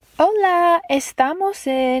Hola, estamos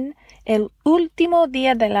en el último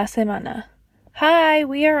día de la semana. Hi,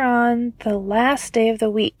 we are on the last day of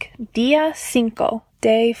the week, día 5,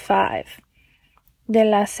 day 5, de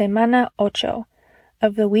la semana 8,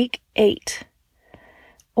 of the week 8.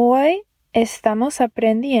 Hoy estamos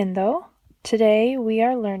aprendiendo, today we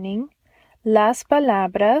are learning, las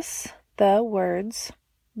palabras, the words,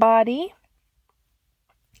 body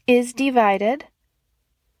is divided,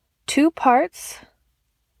 2 parts,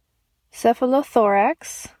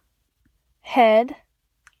 cephalothorax, head,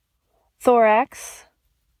 thorax,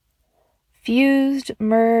 fused,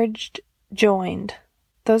 merged, joined.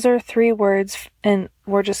 Those are 3 words, and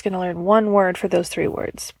we're just going to learn 1 word for those 3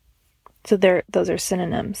 words. So those are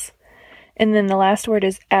synonyms. And then the last word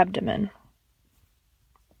is abdomen.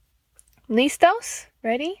 ¿Listos?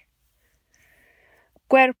 Ready?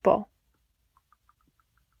 Cuerpo.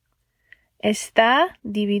 Está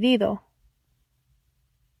dividido.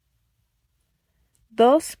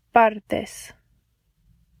 2 partes.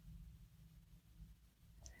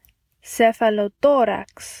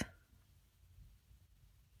 Cefalotórax.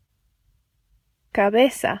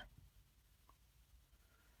 Cabeza.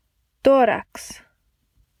 Tórax.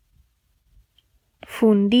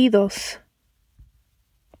 Fundidos.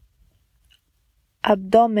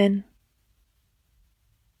 Abdomen.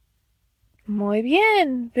 Muy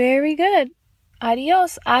bien. Very good.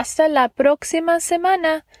 Adiós. Hasta la próxima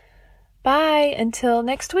semana. Bye. Until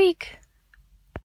next week.